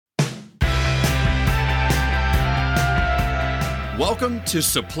Welcome to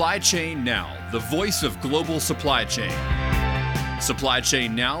Supply Chain Now, the voice of global supply chain. Supply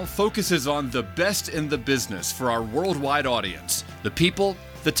Chain Now focuses on the best in the business for our worldwide audience, the people,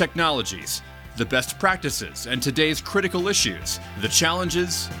 the technologies, the best practices, and today's critical issues, the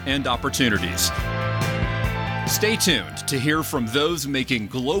challenges and opportunities. Stay tuned to hear from those making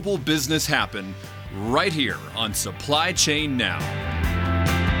global business happen right here on Supply Chain Now.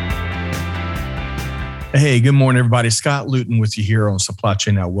 Hey, good morning, everybody. Scott Luton with you here on Supply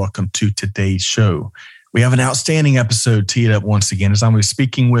Chain Now. Welcome to today's show. We have an outstanding episode teed up once again as I'm going to be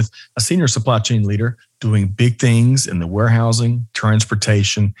speaking with a senior supply chain leader doing big things in the warehousing,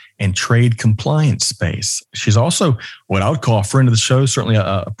 transportation, and trade compliance space. She's also what I would call a friend of the show, certainly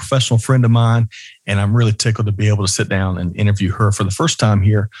a professional friend of mine, and I'm really tickled to be able to sit down and interview her for the first time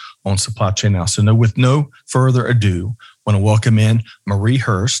here on Supply Chain Now. So with no further ado, I want to welcome in Marie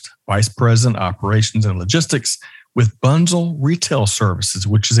Hurst, Vice President, Operations and Logistics with Bunzl Retail Services,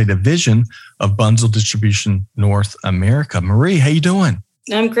 which is a division of Bunzl Distribution North America. Marie, how you doing?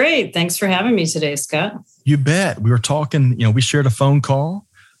 I'm great. Thanks for having me today, Scott. You bet. We were talking, we shared a phone call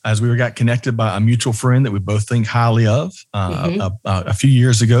as we got connected by a mutual friend that we both think highly of a few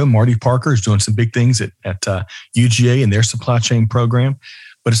years ago. Marty Parker is doing some big things at UGA and their supply chain program.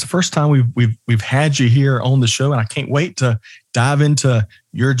 But it's the first time we've had you here on the show, and I can't wait to dive into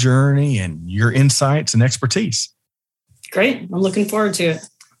your journey and your insights and expertise. Great. I'm looking forward to it.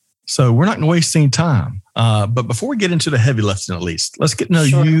 So we're not going to waste any time. But before we get into the heavy lifting, at least, let's get to know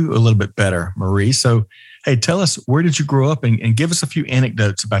you a little bit better, Marie. So, hey, tell us, where did you grow up and give us a few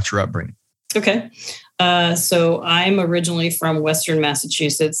anecdotes about your upbringing. Okay. So I'm originally from Western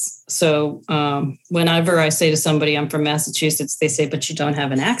Massachusetts. So whenever I say to somebody I'm from Massachusetts, they say, but you don't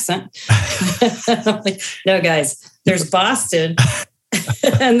have an accent. I'm like, no, guys, there's Boston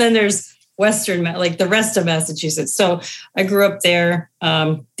and then there's Western, like the rest of Massachusetts. So I grew up there,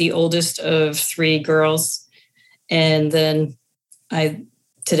 the oldest of three girls. And then I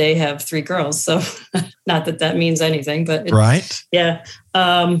today have three girls. So not that means anything, but right. Yeah.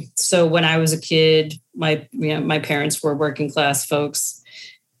 So when I was a kid, my parents were working class folks,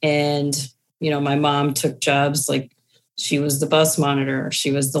 and, my mom took jobs like she was the bus monitor,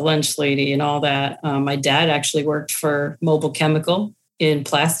 she was the lunch lady and all that. My dad actually worked for Mobile Chemical in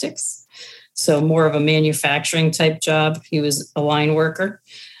plastics. So more of a manufacturing type job. He was a line worker.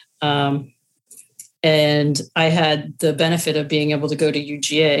 And I had the benefit of being able to go to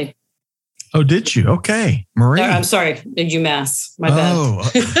UGA. Oh, did you? Okay. Marie. I'm sorry, UMass. My bad.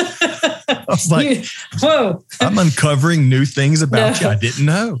 I was like, whoa. I'm uncovering new things about you I didn't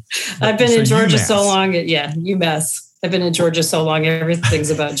know. I've been in Georgia so long. Yeah, UMass. I've been in Georgia so long. Everything's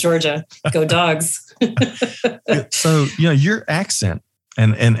about Georgia. Go Dogs. So, your accent,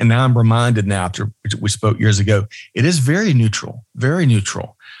 and now I'm reminded now after we spoke years ago, it is very neutral, very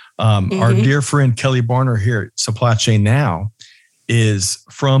neutral. Our dear friend Kelly Barner here at Supply Chain Now is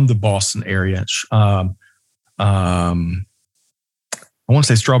from the Boston area. I want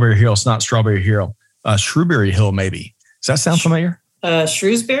to say Strawberry Hill. It's not Strawberry Hill. Shrewsbury Hill, maybe. Does that sound familiar?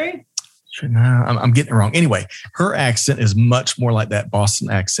 Shrewsbury? No, I'm getting it wrong. Anyway, her accent is much more like that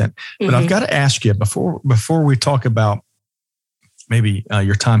Boston accent. But I've got to ask you, before we talk about maybe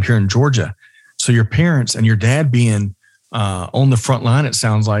your time here in Georgia, so your parents and your dad being on the front line, it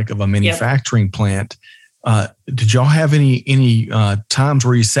sounds like, of a manufacturing plant. Did y'all have any times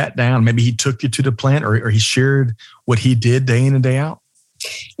where you sat down, maybe he took you to the plant or he shared what he did day in and day out?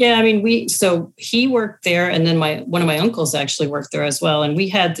 Yeah, I mean, so he worked there, and then one of my uncles actually worked there as well. And we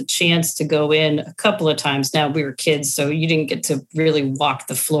had the chance to go in a couple of times. Now, we were kids, so you didn't get to really walk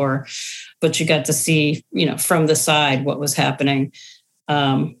the floor, but you got to see, from the side what was happening.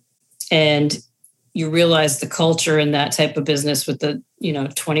 And you realize the culture in that type of business with the,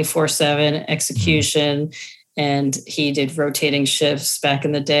 24/7 execution. And he did rotating shifts back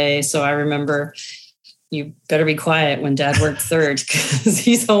in the day. So I remember, you better be quiet when Dad worked third because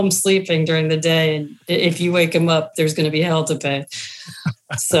he's home sleeping during the day. And if you wake him up, there's going to be hell to pay.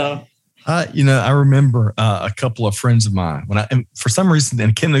 So, I remember a couple of friends of mine for some reason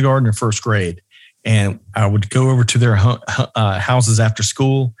in kindergarten or first grade, and I would go over to their houses after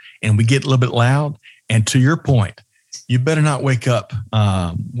school, and we get a little bit loud. And to your point, you better not wake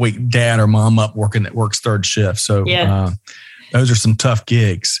Dad or Mom up that works third shift. So those are some tough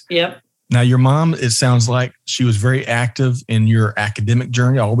gigs. Yep. Now, your mom, it sounds like she was very active in your academic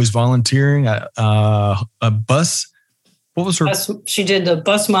journey, always volunteering. A bus. What was her? She did the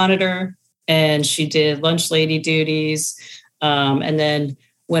bus monitor, and she did lunch lady duties. And then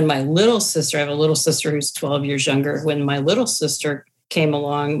when my little sister, I have a little sister who's 12 years younger. When my little sister came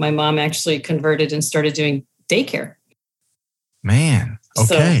along, my mom actually converted and started doing daycare. Man,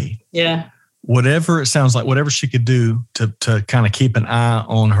 okay. So, yeah. Whatever it sounds like, whatever she could do to kind of keep an eye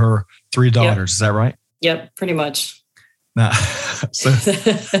on her 3 daughters. Yep. Is that right? Yep, pretty much. Now,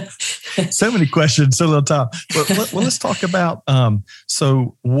 so many questions, so little time. But let's talk about,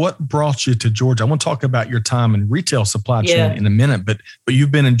 so what brought you to Georgia? I want to talk about your time in retail supply chain in a minute, but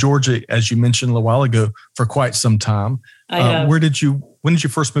you've been in Georgia, as you mentioned a little while ago, for quite some time. When did you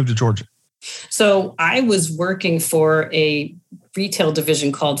first move to Georgia? So I was working for a retail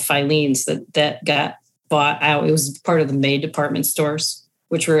division called Filene's that got bought out. It was part of the May department stores,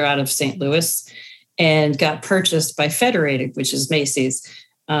 which were out of St. Louis, and got purchased by Federated, which is Macy's.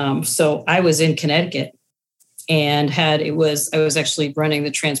 So I was in Connecticut and I was actually running the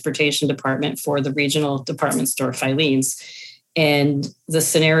transportation department for the regional department store Filene's. And the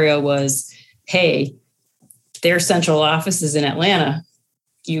scenario was, hey, their central office is in Atlanta.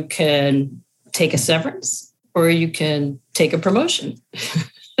 You can take a severance or you can take a promotion.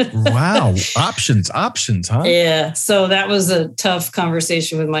 Wow. Options, huh? Yeah. So that was a tough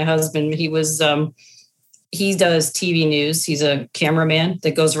conversation with my husband. He does TV news. He's a cameraman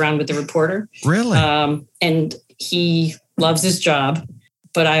that goes around with the reporter. Really? And he loves his job.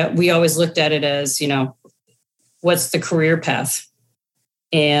 But we always looked at it as, what's the career path?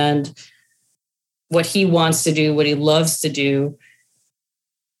 And what he wants to do, what he loves to do.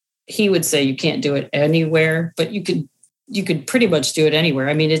 He would say you can't do it anywhere, but you could pretty much do it anywhere.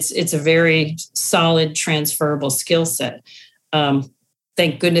 I mean, it's a very solid transferable skill set.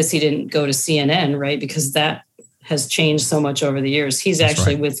 Thank goodness he didn't go to CNN, right? Because that has changed so much over the years. He's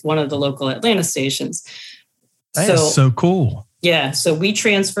actually with one of the local Atlanta stations. That is so cool. Yeah. So we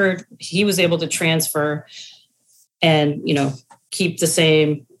transferred. He was able to transfer and, keep the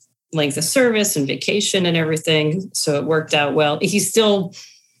same length of service and vacation and everything. So it worked out well.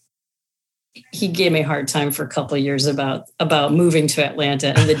 He gave me a hard time for a couple of years about moving to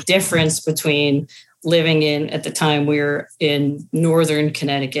Atlanta and the difference between living at the time we were in northern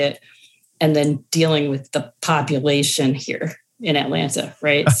Connecticut and then dealing with the population here in Atlanta,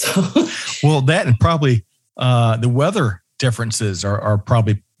 right? So, well, that and probably the weather differences are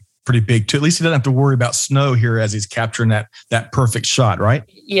probably pretty big too. At least he doesn't have to worry about snow here as he's capturing that perfect shot, right?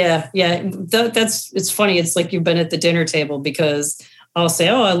 Yeah. It's funny. It's like you've been at the dinner table because I'll say,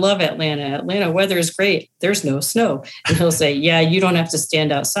 oh, I love Atlanta. Atlanta weather is great. There's no snow. And he'll say, yeah, you don't have to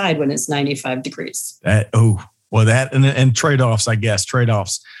stand outside when it's 95 degrees. And trade-offs, I guess,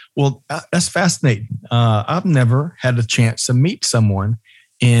 trade-offs. Well, that's fascinating. I've never had a chance to meet someone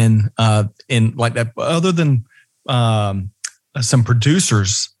in like that, other than some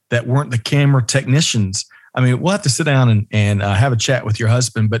producers that weren't the camera technicians. I mean, we'll have to sit down and have a chat with your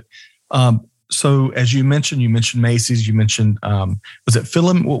husband, but so as you mentioned Macy's, you mentioned, was it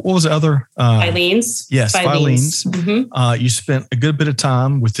Philem? What was the other? Filene's. Yes, Filene's. Mm-hmm. You spent a good bit of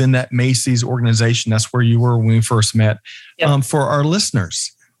time within that Macy's organization. That's where you were when we first met. Yep. For our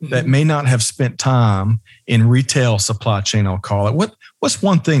listeners that may not have spent time in retail supply chain, I'll call it, what's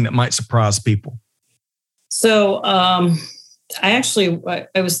one thing that might surprise people? So I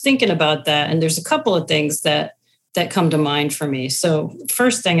was thinking about that, and there's a couple of things that come to mind for me. So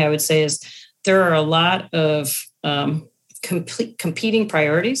first thing I would say is, there are a lot of competing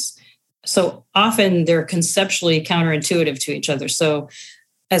priorities. So often they're conceptually counterintuitive to each other. So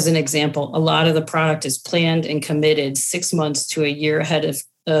as an example, a lot of the product is planned and committed 6 months to a year ahead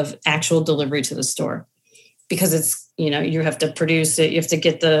of actual delivery to the store. Because it's, you have to produce it, you have to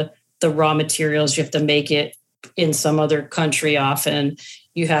get the raw materials, you have to make it in some other country often,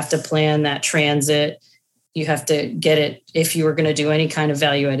 you have to plan that transit. You have to get it if you were going to do any kind of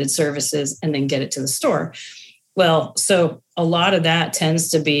value-added services and then get it to the store. Well, so a lot of that tends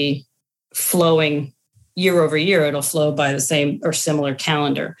to be flowing year over year. It'll flow by the same or similar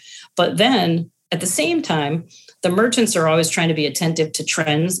calendar. But then at the same time, the merchants are always trying to be attentive to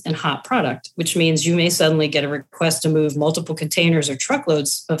trends and hot product, which means you may suddenly get a request to move multiple containers or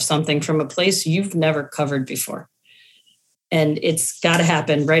truckloads of something from a place you've never covered before. And it's got to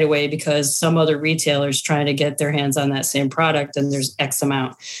happen right away because some other retailer's trying to get their hands on that same product and there's X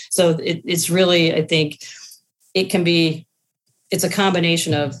amount. So it's really, I think it's a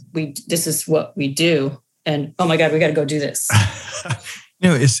combination of this is what we do. And, oh my God, we got to go do this.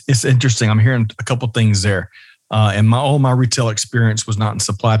 It's interesting. I'm hearing a couple of things there. And all my retail experience was not in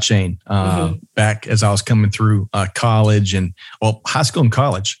supply chain back as I was coming through college high school and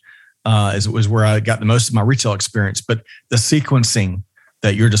college. Was where I got the most of my retail experience. But the sequencing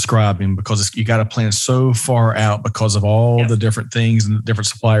that you're describing, because you got to plan so far out because of all the different things and the different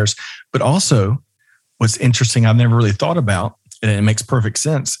suppliers. But also, what's interesting, I've never really thought about, and it makes perfect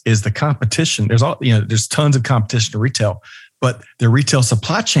sense, is the competition. There's tons of competition in retail, but the retail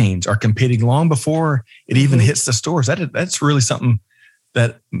supply chains are competing long before it even hits the stores. That's really something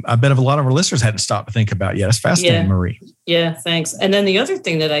that I bet a lot of our listeners hadn't stopped to think about yet. It's fascinating, Marie. Yeah, thanks. And then the other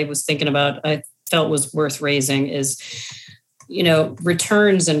thing that I was thinking about, I felt was worth raising is,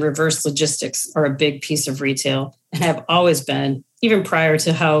 returns and reverse logistics are a big piece of retail and have always been, even prior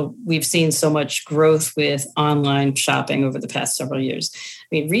to how we've seen so much growth with online shopping over the past several years.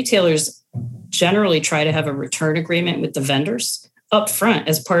 I mean, retailers generally try to have a return agreement with the vendors up front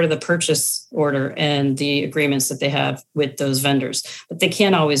as part of the purchase order and the agreements that they have with those vendors, but they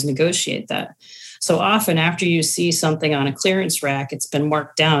can't always negotiate that. So often after you see something on a clearance rack, it's been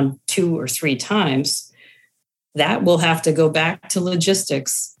marked down 2 or 3 times, that will have to go back to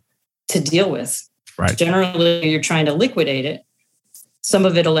logistics to deal with. Right. Generally, you're trying to liquidate it. Some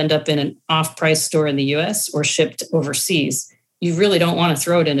of it will end up in an off-price store in the US or shipped overseas. You really don't want to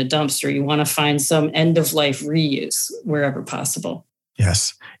throw it in a dumpster. You want to find some end-of-life reuse wherever possible.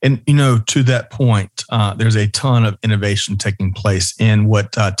 Yes. And, to that point, there's a ton of innovation taking place in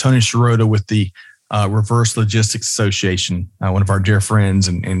what Tony Sciarrotta with the Reverse Logistics Association, one of our dear friends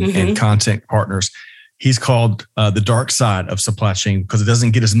and content partners, he's called the dark side of supply chain because it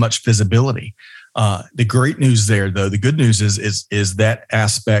doesn't get as much visibility. The great news there, though, the good news is that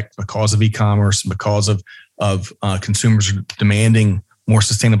aspect, because of e-commerce and because of consumers demanding more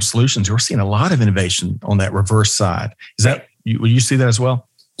sustainable solutions, we're seeing a lot of innovation on that reverse side. Will you see that as well?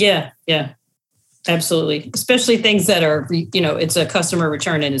 Yeah, absolutely. Especially things that are, it's a customer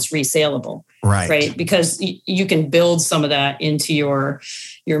return and it's resaleable, right? Because you can build some of that into your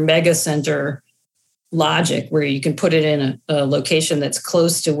mega center logic where you can put it in a location that's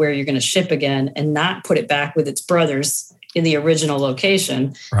close to where you're going to ship again and not put it back with its brothers in the original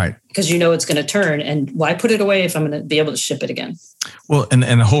location, right? Because it's going to turn, and why put it away if I'm going to be able to ship it again? Well, and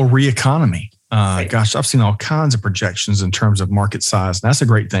the whole re-economy. Right. Gosh, I've seen all kinds of projections in terms of market size, and that's a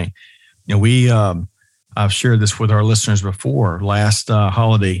great thing. I've shared this with our listeners before. Last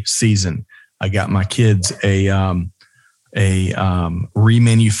holiday season, I got my kids a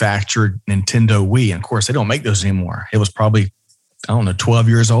remanufactured Nintendo Wii, and of course, they don't make those anymore. It was probably 12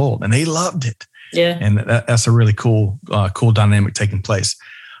 years old, and they loved it. Yeah. And that's a really cool dynamic taking place.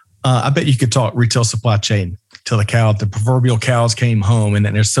 I bet you could talk retail supply chain till the proverbial cows came home, and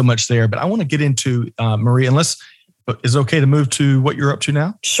there's so much there. But I want to get into, Marie, is it okay to move to what you're up to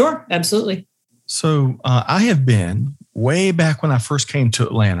now? Sure, absolutely. So I have been way back when I first came to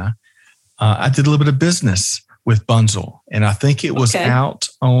Atlanta. I did a little bit of business with Bunzl, and I think it was out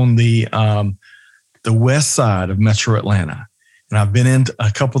on the west side of Metro Atlanta. And I've been in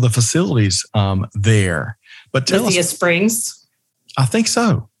a couple of the facilities there. But tell Lithia Springs? I think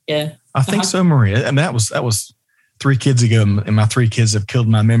so. Yeah. I think so, Maria. And that was 3 kids ago, and my 3 kids have killed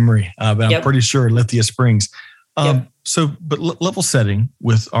my memory. But I'm pretty sure Lithia Springs. But level setting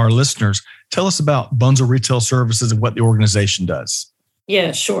with our listeners, tell us about Bunzl Retail Services and what the organization does.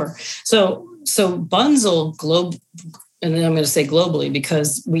 Yeah, sure. So Bunzl and then I'm going to say globally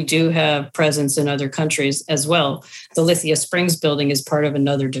because we do have presence in other countries as well. The Lithia Springs building is part of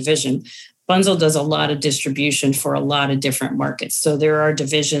another division. Bunzl does a lot of distribution for a lot of different markets. So there are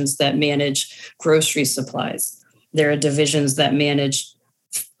divisions that manage grocery supplies. There are divisions that manage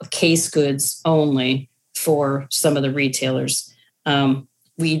case goods only for some of the retailers.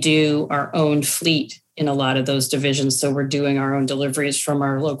 We do our own fleet in a lot of those divisions. So we're doing our own deliveries from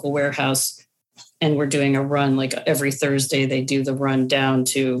our local warehouse. And we're doing a run like every Thursday, they do the run down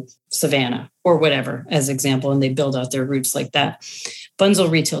to Savannah or whatever as example, and they build out their routes like that.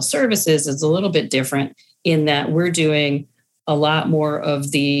 Bunzl Retail Services is a little bit different in that we're doing a lot more of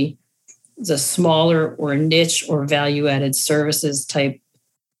the smaller or niche or value-added services type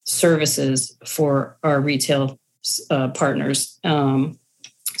services for our retail partners.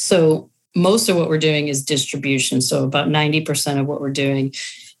 So most of what we're doing is distribution. So about 90% of what we're doing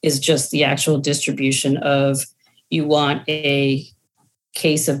is just the actual distribution of you want a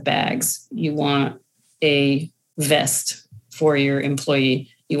case of bags, you want a vest for your employee,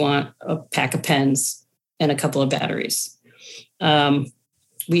 you want a pack of pens and a couple of batteries.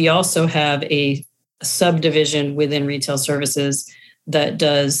 We also have a subdivision within retail services that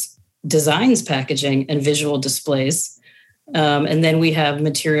designs packaging and visual displays. And then we have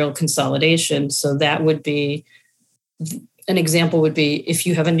material consolidation. So that would be an example would be if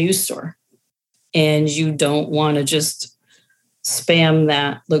you have a news store and you don't want to just spam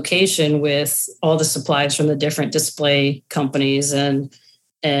that location with all the supplies from the different display companies and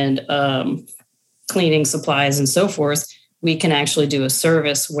cleaning supplies and so forth, we can actually do a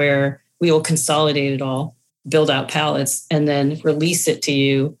service where we will consolidate it all, build out pallets, and then release it to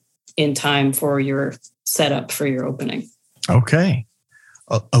you in time for your setup for your opening. Okay.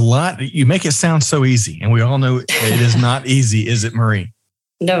 A lot. You make it sound so easy, and we all know it is not easy, is it, Marie?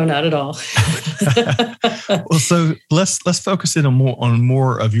 No, not at all. Well, so let's focus in on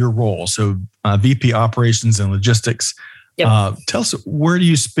more of your role. So, VP Operations and Logistics. Yep. Tell us, where do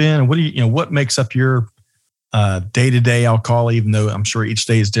you spend? What do what makes up your day to day? I'll call, even though I'm sure each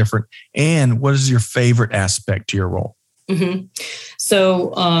day is different. And what is your favorite aspect to your role? Mm-hmm.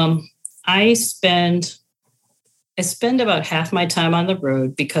 So, I spend about half my time on the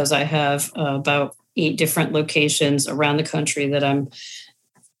road because I have about 8 different locations around the country that I'm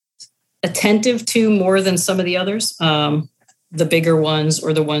attentive to more than some of the others. The bigger ones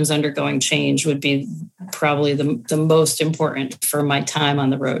or the ones undergoing change would be probably the most important for my time on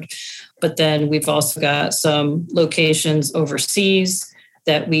the road. But then we've also got some locations overseas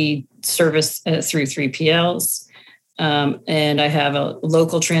that we service through 3PLs. And I have a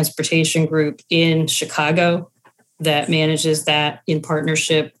local transportation group in Chicago that manages that in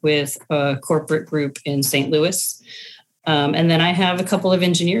partnership with a corporate group in St. Louis. And then I have a couple of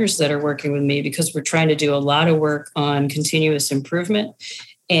engineers that are working with me because we're trying to do a lot of work on continuous improvement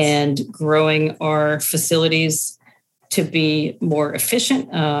and growing our facilities to be more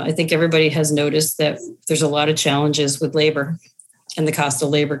efficient. I think everybody has noticed that there's a lot of challenges with labor, and the cost of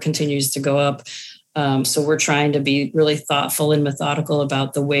labor continues to go up. So we're trying to be really thoughtful and methodical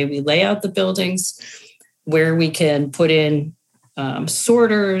about the way we lay out the buildings, where we can put in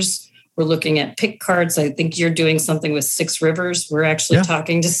sorters. We're looking at pick carts. I think you're doing something with 6 Rivers. We're actually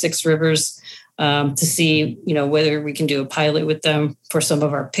talking to 6 Rivers to see, whether we can do a pilot with them for some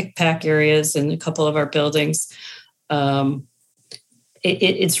of our pick pack areas in a couple of our buildings.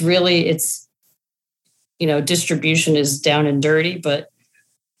 It's distribution is down and dirty, but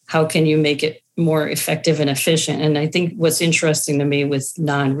how can you make it more effective and efficient? And I think what's interesting to me with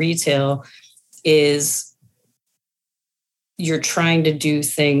non-retail is you're trying to do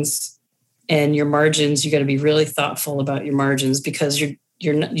things, and your margins, you got to be really thoughtful about your margins because you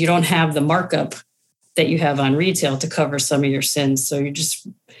don't have the markup that you have on retail to cover some of your sins. So you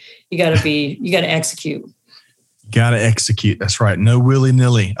got to execute. Got to execute. That's right. No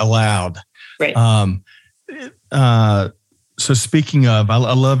willy-nilly allowed. Right. So speaking of, I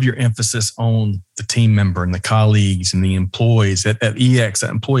love your emphasis on the team member and the colleagues and the employees at EX.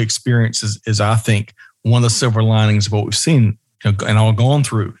 That employee experience is, I think, one of the silver linings of what we've seen and all gone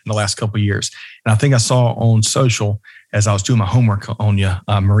through in the last couple of years. And I think I saw on social, as I was doing my homework on you,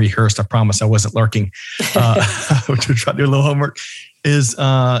 Marie Hurst, I promise I wasn't lurking, which we try to do a little homework, is,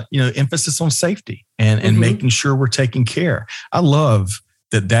 emphasis on safety and making sure we're taking care. I love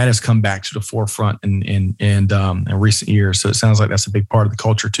that has come back to the forefront in recent years. So it sounds like that's a big part of the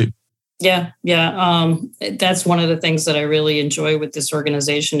culture too. Yeah. That's one of the things that I really enjoy with this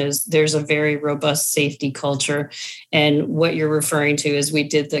organization is there's a very robust safety culture. And what you're referring to is we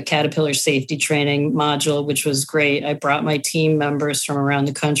did the Caterpillar safety training module, which was great. I brought my team members from around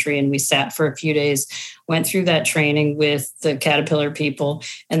the country and we sat for a few days, went through that training with the Caterpillar people,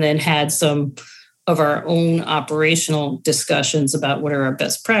 and then had some of our own operational discussions about what are our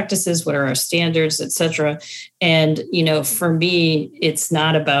best practices, what are our standards, et cetera. And, for me, it's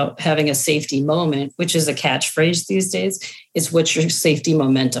not about having a safety moment, which is a catchphrase these days. It's what's your safety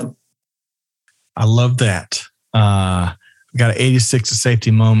momentum. I love that. We got an 86 a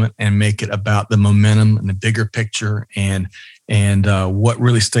safety moment and make it about the momentum and the bigger picture and what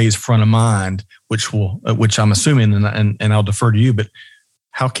really stays front of mind, which I'm assuming, and I'll defer to you, but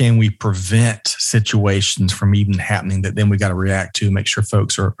how can we prevent situations from even happening that then we got to react to, make sure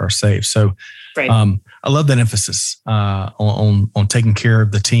folks are safe? So right. I love that emphasis on taking care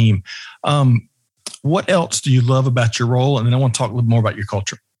of the team. What else do you love about your role? And then I want to talk a little more about your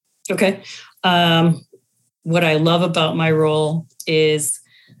culture. Okay. What I love about my role is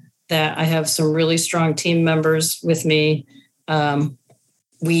that I have some really strong team members with me.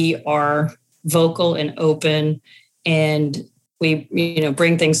 We are vocal and open, and we,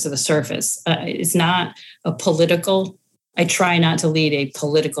 bring things to the surface. It's not a political. I try not to lead a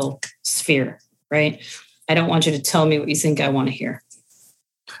political sphere, right? I don't want you to tell me what you think I want to hear.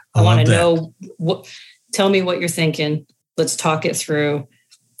 I want to know tell me what you're thinking. Let's talk it through.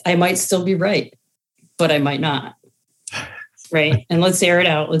 I might still be right, but I might not. Right. And let's air it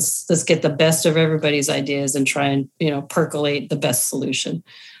out. Let's get the best of everybody's ideas and try and, percolate the best solution.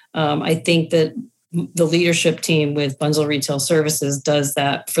 I think that the leadership team with Bunzl Retail Services does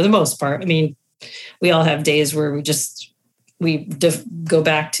that for the most part. I mean, we all have days where we go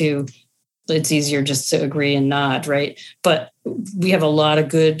back to, it's easier just to agree and nod, right? But we have a lot of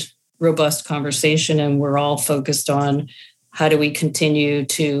good, robust conversation, and we're all focused on how do we continue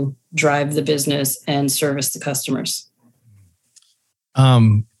to drive the business and service the customers.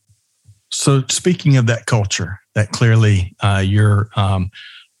 So speaking of that culture, that clearly you're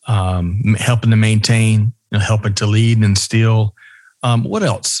helping to maintain, helping to lead and instill. What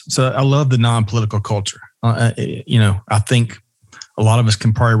else? So I love the non-political culture. I think a lot of us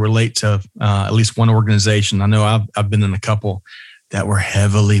can probably relate to at least one organization. I know I've been in a couple that were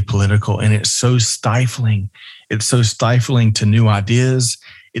heavily political, and it's so stifling. It's so stifling to new ideas.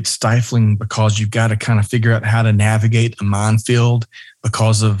 It's stifling because you've got to kind of figure out how to navigate a minefield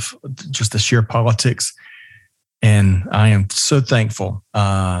because of just the sheer politics. And I am so thankful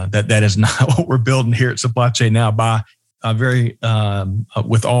that is not what we're building here at Supply Chain Now by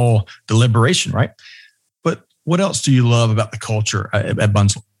with all deliberation, right? But what else do you love about the culture at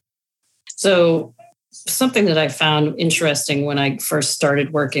Bunzl? So something that I found interesting when I first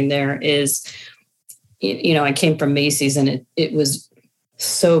started working there is, I came from Macy's, and it was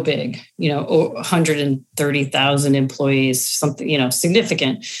so big, 130,000 employees, something,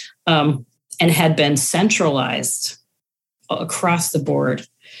 significant, and had been centralized across the board.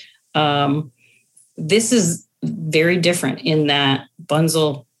 This is very different in that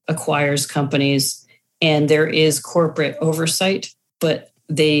Bunzl acquires companies and there is corporate oversight, but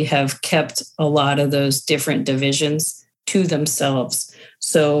they have kept a lot of those different divisions to themselves.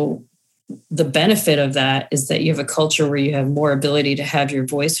 So the benefit of that is that you have a culture where you have more ability to have your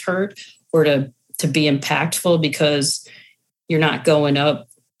voice heard or to be impactful because you're not going up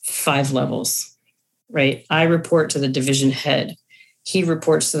 5 levels, right? I report to the division head. He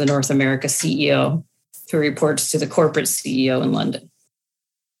reports to the North America CEO, who reports to the corporate CEO in London.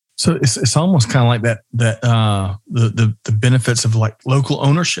 So it's almost kind of like that the benefits of like local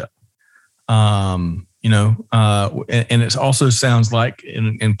ownership. And it also sounds like,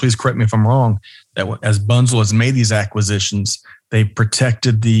 and please correct me if I'm wrong, that as Bunzl has made these acquisitions, they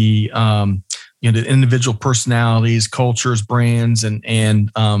protected the individual personalities, cultures, brands,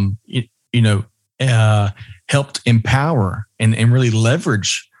 and helped empower and really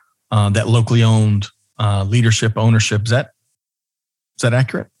leverage that locally owned leadership ownership. Is that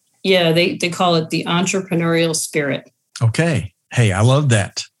accurate? Yeah, they call it the entrepreneurial spirit. Okay. Hey, I love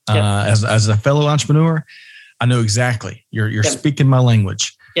that. Yep. As a fellow entrepreneur, I know exactly. You're yep. speaking my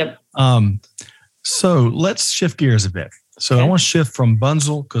language. Yep. So let's shift gears a bit. So okay. I want to shift from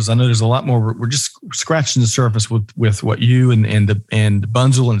Bunzl because I know there's a lot more. We're just scratching the surface with what you and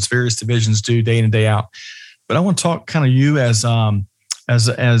Bunzl and its various divisions do day in and day out. But I want to talk kind of you as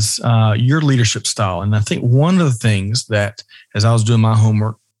your leadership style. And I think one of the things that, as I was doing my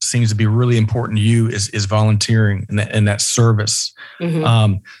homework, seems to be really important to you is volunteering and that service.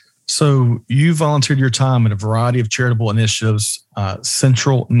 Mm-hmm. So you volunteered your time at a variety of charitable initiatives,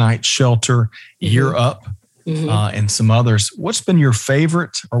 Central Night Shelter, mm-hmm. Year Up, mm-hmm. And some others. What's been your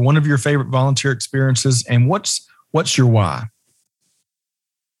favorite or one of your favorite volunteer experiences, and what's your why?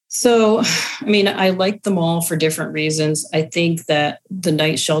 So, I like them all for different reasons. I think that the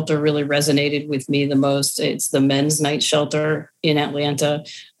night shelter really resonated with me the most. It's the men's night shelter in Atlanta.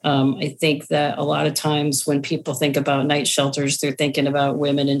 I think that a lot of times when people think about night shelters, they're thinking about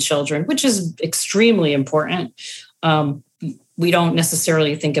women and children, which is extremely important. We don't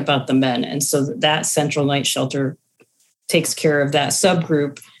necessarily think about the men. And so that Central Night Shelter takes care of that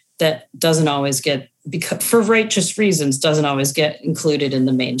subgroup that doesn't always get, because for righteous reasons, doesn't always get included in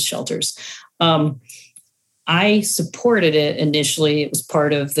the main shelters. I supported it initially. It was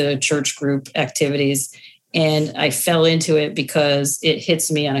part of the church group activities, and I fell into it because it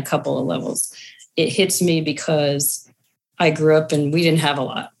hits me on a couple of levels. It hits me because I grew up and we didn't have a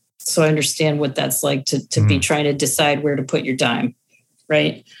lot. So I understand what that's like to be trying to decide where to put your dime,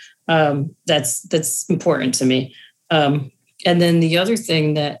 right? That's important to me. And then the other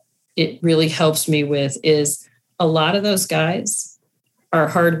thing that it really helps me with is a lot of those guys are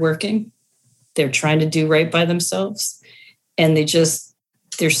hardworking. They're trying to do right by themselves. And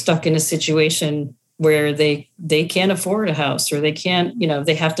they're stuck in a situation where they can't afford a house, or they can't,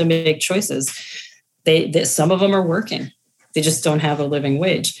 they have to make choices. Some of them are working. They just don't have a living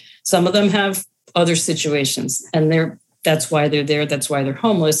wage. Some of them have other situations, and that's why they're there. That's why they're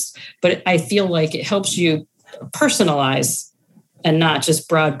homeless. But I feel like it helps you personalize and not just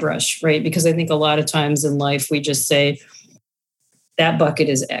broad brush, right? Because I think a lot of times in life, we just say that bucket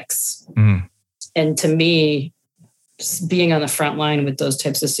is X. Mm. And to me, being on the front line with those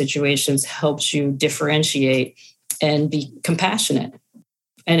types of situations helps you differentiate and be compassionate.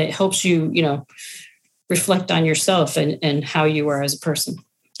 And it helps you, reflect on yourself and how you are as a person.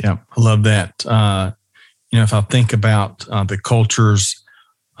 Yeah, I love that. If I think about the cultures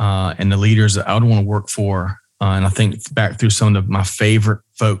and the leaders that I would want to work for, and I think back through some of my favorite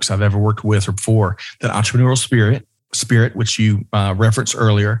folks I've ever worked with or for, that entrepreneurial spirit, spirit, which you referenced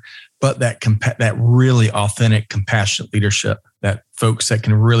earlier, but that really authentic, compassionate leadership, that folks that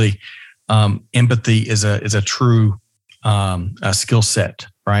can really, empathy is a true skill set,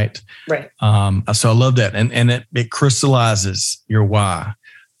 right? Right. So I love that. And it crystallizes your why.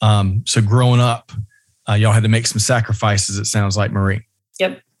 So growing up, y'all had to make some sacrifices, it sounds like, Marie.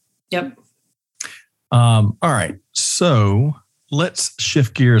 Yep. All right. So let's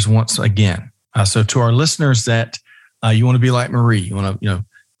shift gears once again. So to our listeners that you want to be like Marie, you want to,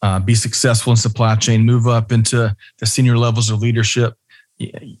 be successful in supply chain, move up into the senior levels of leadership.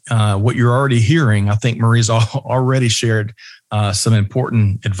 What you're already hearing, I think Marie's already shared some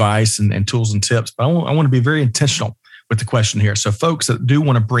important advice and tools and tips, but I want to be very intentional with the question here. So folks that do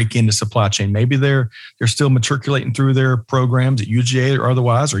want to break into supply chain, maybe they're still matriculating through their programs at UGA or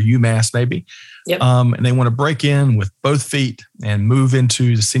otherwise, or UMass maybe, and they want to break in with both feet and move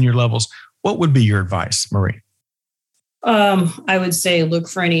into the senior levels. What would be your advice, Marie? I would say look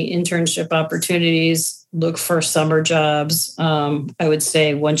for any internship opportunities, look for summer jobs. I would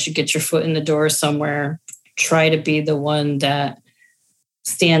say once you get your foot in the door somewhere, try to be the one that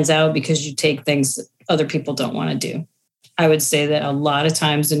stands out because you take things that other people don't want to do. I would say that a lot of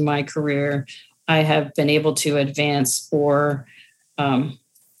times in my career, I have been able to advance or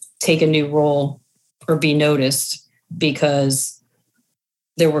take a new role or be noticed because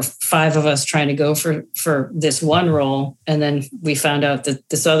there were 5 of us trying to go for this one role. And then we found out that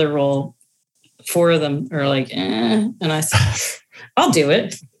this other role, 4 of them are like, And I said, I'll do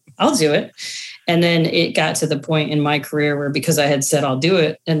it. And then it got to the point in my career where, because I had said I'll do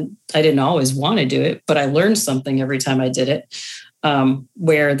it, and I didn't always want to do it, but I learned something every time I did it,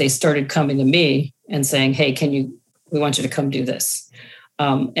 where they started coming to me and saying, hey, we want you to come do this.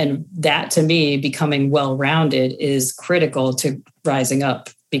 And that, to me, becoming well-rounded is critical to rising up,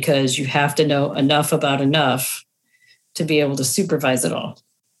 because you have to know enough about enough to be able to supervise it all.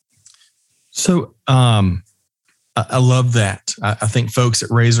 So, I love that. I think folks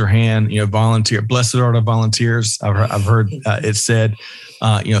that raise their hand, volunteer, blessed are the volunteers. I've heard it said,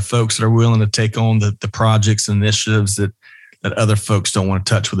 folks that are willing to take on the projects and initiatives that other folks don't want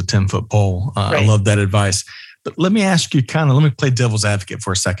to touch with a 10-foot pole. Right. I love that advice. But let me ask you let me play devil's advocate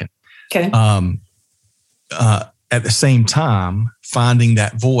for a second. Okay. At the same time, finding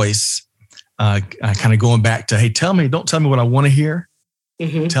that voice, kind of going back to, hey, don't tell me what I want to hear.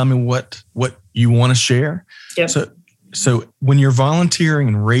 Mm-hmm. Tell me what you want to share. Yep. So when you're volunteering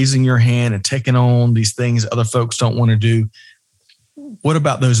and raising your hand and taking on these things other folks don't want to do, what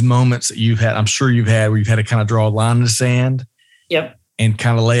about those moments that you've had? I'm sure you've had where you've had to kind of draw a line in the sand. Yep. And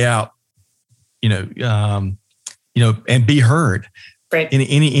kind of lay out, and be heard. Right.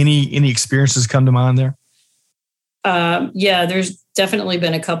 Any experiences come to mind there? Yeah, there's definitely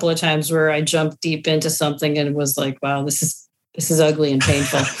been a couple of times where I jumped deep into something and was like, wow, this is ugly and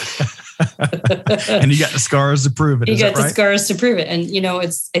painful. And you got the scars to prove it. You got the scars to prove it. And,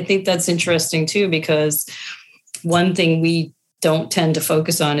 I think that's interesting too, because one thing we don't tend to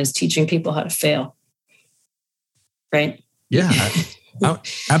focus on is teaching people how to fail. Right? Yeah,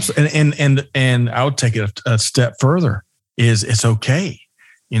 absolutely. And I would take it a step further. Is it's okay,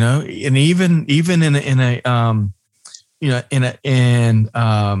 and even in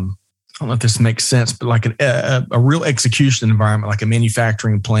I don't know if this makes sense, but like a real execution environment, like a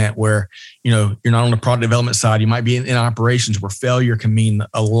manufacturing plant where, you're not on the product development side, you might be in operations where failure can mean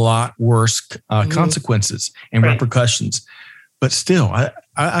a lot worse consequences and repercussions. But still,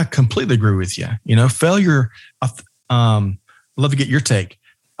 I completely agree with you. Failure, I'd love to get your take.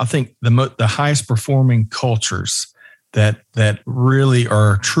 I think the highest performing cultures that really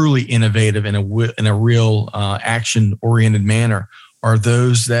are truly innovative in a real action-oriented manner are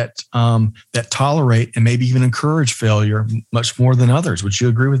those that tolerate and maybe even encourage failure much more than others. Would you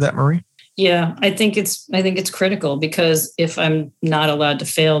agree with that, Marie? Yeah, I think it's critical, because if I'm not allowed to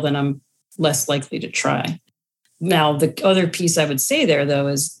fail, then I'm less likely to try. Now, the other piece I would say there, though,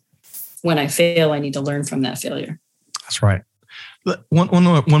 is when I fail, I need to learn from that failure. That's right. One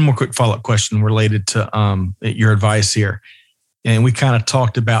more quick follow-up question related to your advice here. And we kind of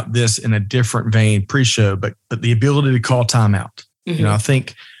talked about this in a different vein pre-show, but the ability to call timeout. Mm-hmm. I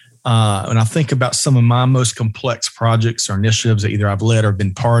think when I think about some of my most complex projects or initiatives that either I've led or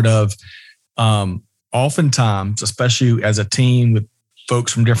been part of, oftentimes, especially as a team with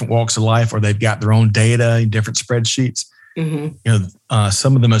folks from different walks of life, or they've got their own data in different spreadsheets,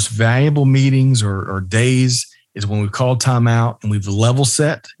 some of the most valuable meetings or days is when we've called timeout and we've level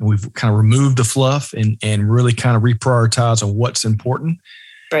set and we've kind of removed the fluff and really kind of reprioritize on what's important.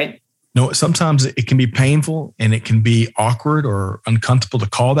 Right. Sometimes it can be painful and it can be awkward or uncomfortable to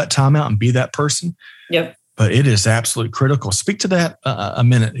call that timeout and be that person. Yep. but it is absolutely critical. Speak to that a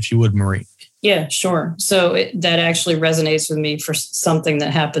minute, if you would, Marie. Yeah, sure. So that actually resonates with me for something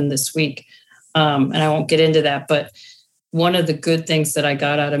that happened this week. And I won't get into that, but one of the good things that I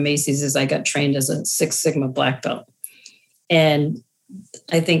got out of Macy's is I got trained as a Six Sigma black belt. And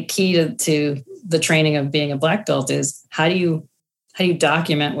I think key to the training of being a black belt is how do you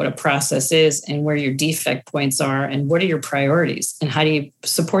document what a process is and where your defect points are and what are your priorities and how do you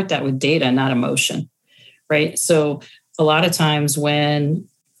support that with data, not emotion, right? So a lot of times when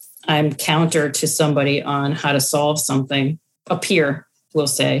I'm counter to somebody on how to solve something, a peer will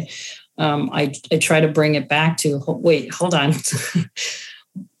say, I try to bring it back to, wait, hold on.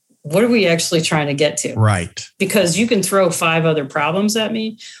 What are we actually trying to get to? Right. Because you can throw 5 other problems at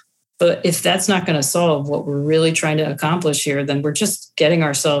me, but if that's not going to solve what we're really trying to accomplish here, then we're just getting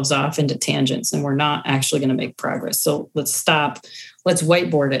ourselves off into tangents and we're not actually going to make progress. So let's stop. Let's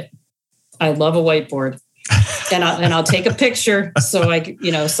whiteboard it. I love a whiteboard. And I'll take a picture so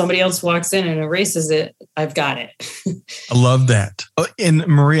somebody else walks in and erases it. I've got it. I love that. And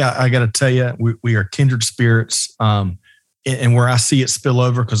Maria, I got to tell you, we are kindred spirits. And where I see it spill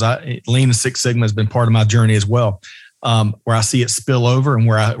over, because Lean and Six Sigma has been part of my journey as well. Where I see it spill over and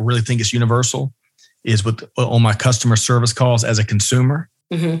where I really think it's universal is on my customer service calls as a consumer.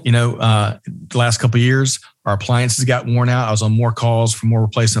 Mm-hmm. The last couple of years, our appliances got worn out. I was on more calls for more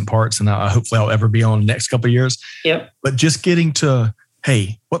replacement parts, and hopefully I'll ever be on the next couple of years. Yep. But just getting to,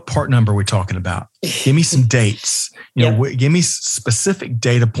 hey, what part number are we talking about? Give me some dates. Give me specific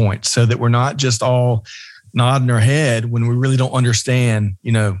data points so that we're not just all nodding our head when we really don't understand,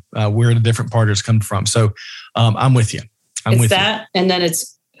 where the different partners come from. So I'm with you. And then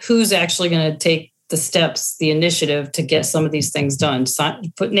it's who's actually going to take the steps, the initiative to get some of these things done.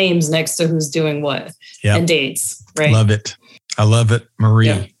 Put names next to who's doing what and dates, right? Love it. I love it,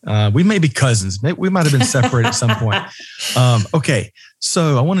 Marie. Yep. We may be cousins. We might have been separated at some point. Okay.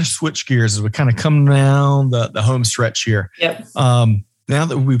 So I want to switch gears as we kind of come down the home stretch here. Yep. Now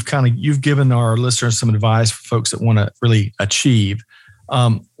that you've given our listeners some advice for folks that want to really achieve,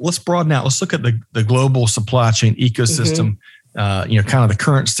 let's broaden out. Let's look at the global supply chain ecosystem, kind of the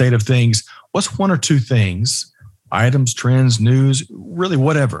current state of things. What's 1 or 2 things, items, trends, news, really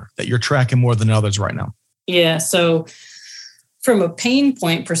whatever that you're tracking more than others right now? Yeah. So from a pain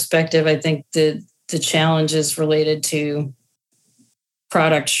point perspective, I think the challenge is related to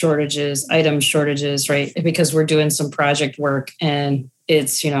product shortages, item shortages, right? Because we're doing some project work and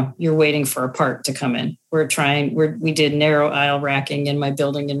it's, you're waiting for a part to come in. We did narrow aisle racking in my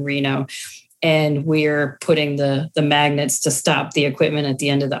building in Reno, and we're putting the magnets to stop the equipment at the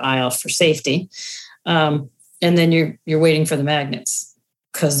end of the aisle for safety. And then you're waiting for the magnets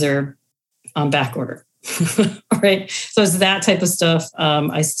because they're on back order. Right. So it's that type of stuff.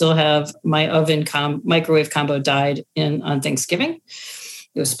 I still have my microwave combo died on Thanksgiving.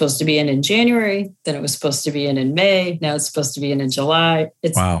 It was supposed to be in January. Then it was supposed to be in May. Now it's supposed to be in July.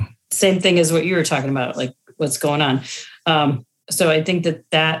 It's same thing as what you were talking about, like what's going on. So I think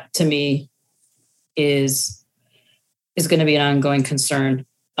that to me is going to be an ongoing concern.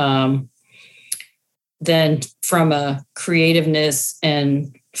 Then from a creativeness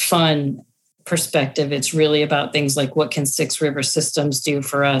and fun perspective, it's really about things like what can Six River Systems do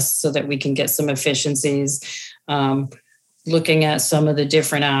for us so that we can get some efficiencies, looking at some of the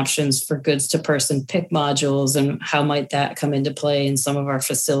different options for goods to person pick modules and how might that come into play in some of our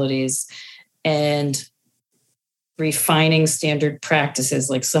facilities, and refining standard practices,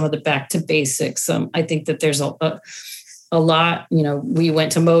 like some of the back to basics. I think that there's a lot, we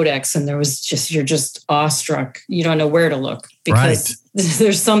went to Modex and you're just awestruck. You don't know where to look because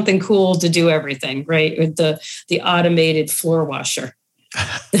there's something cool to do everything, right? With the automated floor washer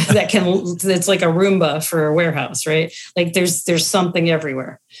it's like a Roomba for a warehouse, right? Like there's something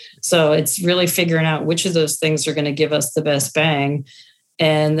everywhere. So it's really figuring out which of those things are going to give us the best bang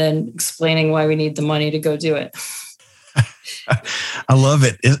and then explaining why we need the money to go do it. I love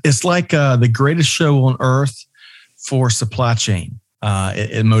it. It's like the greatest show on earth for supply chain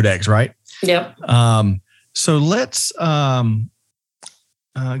at Modex, right? Yep. So let's, going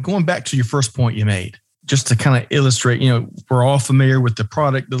back to your first point you made, just to kind of illustrate, we're all familiar with the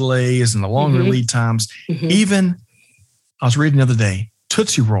product delays and the longer lead times. Mm-hmm. Even, I was reading the other day,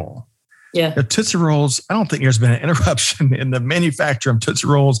 Tootsie Roll. Yeah. Tootsie Rolls, I don't think there's been an interruption in the manufacture of Tootsie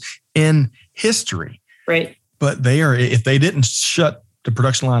Rolls in history. Right. But if they didn't shut the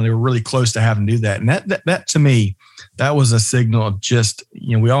production line, they were really close to having to do that. And that to me, that was a signal of just,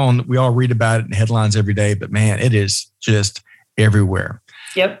 we all read about it in headlines every day, but man, it is just everywhere.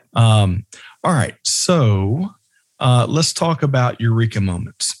 Yep. All right. So let's talk about Eureka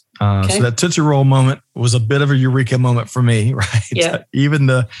moments. So that Tootsie Roll moment was a bit of a eureka moment for me, right? Yeah. Even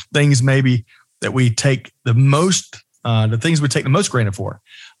the things maybe that we take the things we take the most granted for,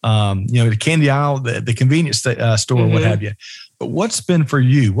 the candy aisle, the convenience store, what have you. But what's been for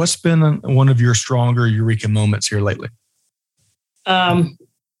you? What's been one of your stronger eureka moments here lately? I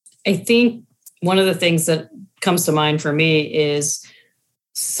think one of the things that comes to mind for me is,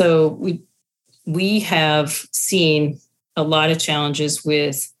 so we have seen a lot of challenges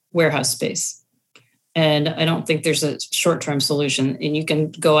with warehouse space. And I don't think there's a short-term solution. And you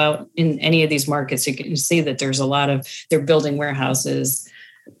can go out in any of these markets, you can see that there's they're building warehouses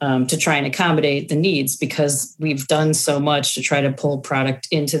to try and accommodate the needs, because we've done so much to try to pull product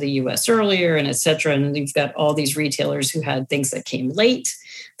into the US earlier and et cetera. And you've got all these retailers who had things that came late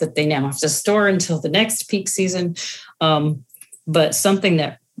that they now have to store until the next peak season. But something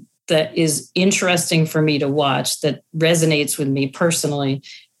that is interesting for me to watch, that resonates with me personally,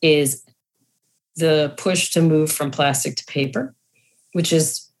 is the push to move from plastic to paper, which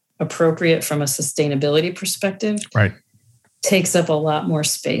is appropriate from a sustainability perspective. Right. Takes up a lot more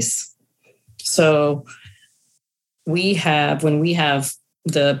space. So when we have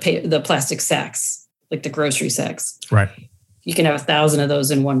the plastic sacks, like the grocery sacks, right, you can have 1,000 of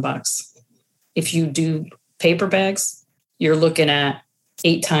those in one box. If you do paper bags, you're looking at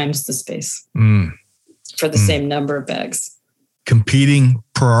 8 times the space for the same number of bags. Competing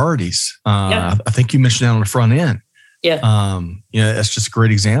priorities. I think you mentioned that on the front end. Yeah. That's just a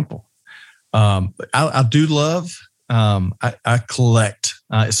great example. I do love, I collect.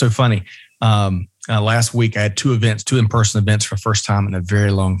 It's so funny. Last week I had 2 in-person events for the first time in a very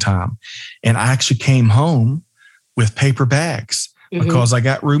long time. And I actually came home with paper bags because I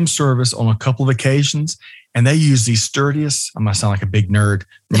got room service on a couple of occasions. And they use the sturdiest, I'm going to sound like a big nerd,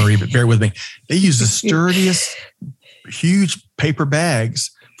 Marie, but bear with me. They use the sturdiest, huge paper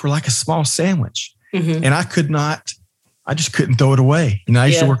bags for like a small sandwich. And I just couldn't throw it away. I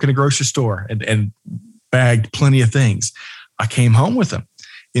used to work in a grocery store and bagged plenty of things. I came home with them,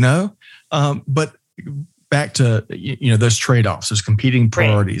 but back to, those trade-offs, those competing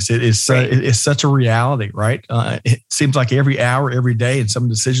priorities. Right. It is such a reality, right? It seems like every hour, every day, and some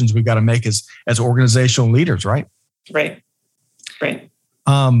decisions we've got to make as organizational leaders, right? Right.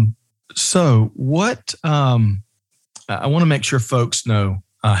 So what, I want to make sure folks know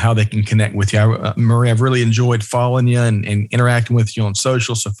how they can connect with you. Marie, I've really enjoyed following you and interacting with you on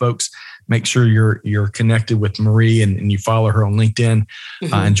social. So folks, make sure you're connected with Marie and you follow her on LinkedIn.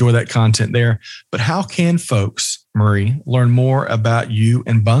 Enjoy that content there. But how can folks, Marie, learn more about you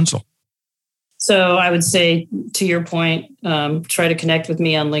and Bunzl? So I would say, to your point, try to connect with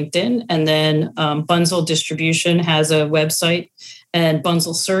me on LinkedIn. And then Bunzl Distribution has a website. And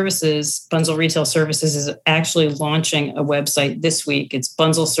Bunzl Retail Services is actually launching a website this week. It's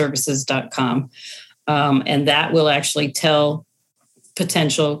bunzlservices.com. And that will actually tell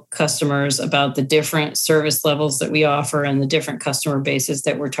potential customers about the different service levels that we offer and the different customer bases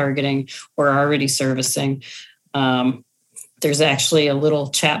that we're targeting or already servicing. There's actually a little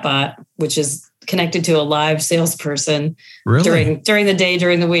chatbot, which is connected to a live salesperson during the day,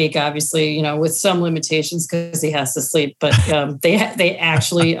 during the week, obviously, with some limitations because he has to sleep. But they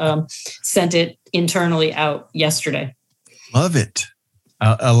actually sent it internally out yesterday. Love it.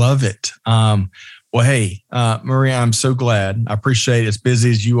 I love it. Well, hey, Maria, I'm so glad. I appreciate it. As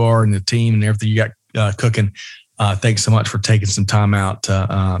busy as you are and the team and everything you got cooking. Thanks so much for taking some time out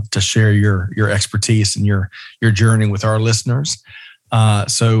to share your expertise and your journey with our listeners.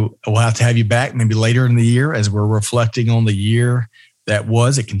 So we'll have to have you back maybe later in the year as we're reflecting on the year that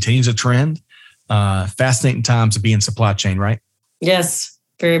was. It continues a trend. Fascinating times to be in supply chain, right? Yes,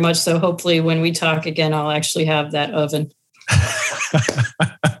 very much so. Hopefully when we talk again, I'll actually have that oven.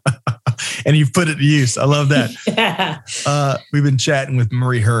 And you've put it to use. I love that. Yeah. We've been chatting with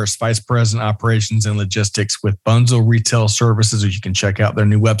Marie Hurst, Vice President, Operations and Logistics with Bunzl Retail Services, which you can check out their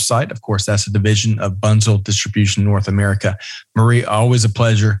new website. Of course, that's a division of Bunzl Distribution North America. Marie, always a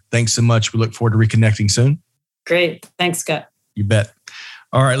pleasure. Thanks so much. We look forward to reconnecting soon. Great. Thanks, Scott. You bet.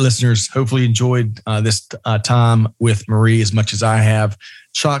 All right, listeners, hopefully you enjoyed this time with Marie as much as I have.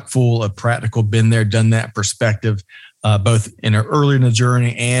 Chock full of practical, been there, done that perspective. Both in her early in the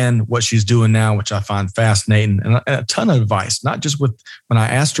journey and what she's doing now, which I find fascinating, and a ton of advice, not just when I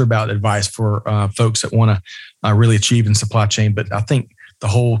asked her about advice for folks that want to really achieve in supply chain, but I think the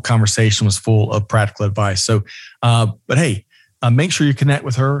whole conversation was full of practical advice. So, but hey, make sure you connect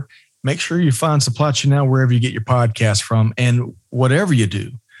with her. Make sure you find Supply Chain Now wherever you get your podcast from, and whatever you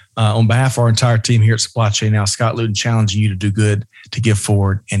do. On behalf of our entire team here at Supply Chain Now, Scott Luton challenging you to do good, to give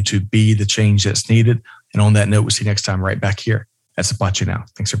forward, and to be the change that's needed. And on that note, we'll see you next time right back here at Supply Chain Now.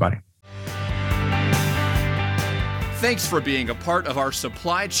 Thanks, everybody. Thanks for being a part of our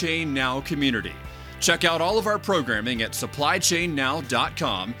Supply Chain Now community. Check out all of our programming at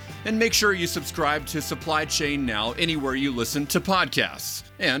supplychainnow.com and make sure you subscribe to Supply Chain Now anywhere you listen to podcasts.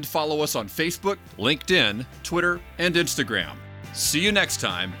 And follow us on Facebook, LinkedIn, Twitter, and Instagram. See you next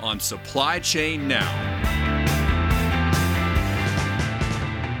time on Supply Chain Now.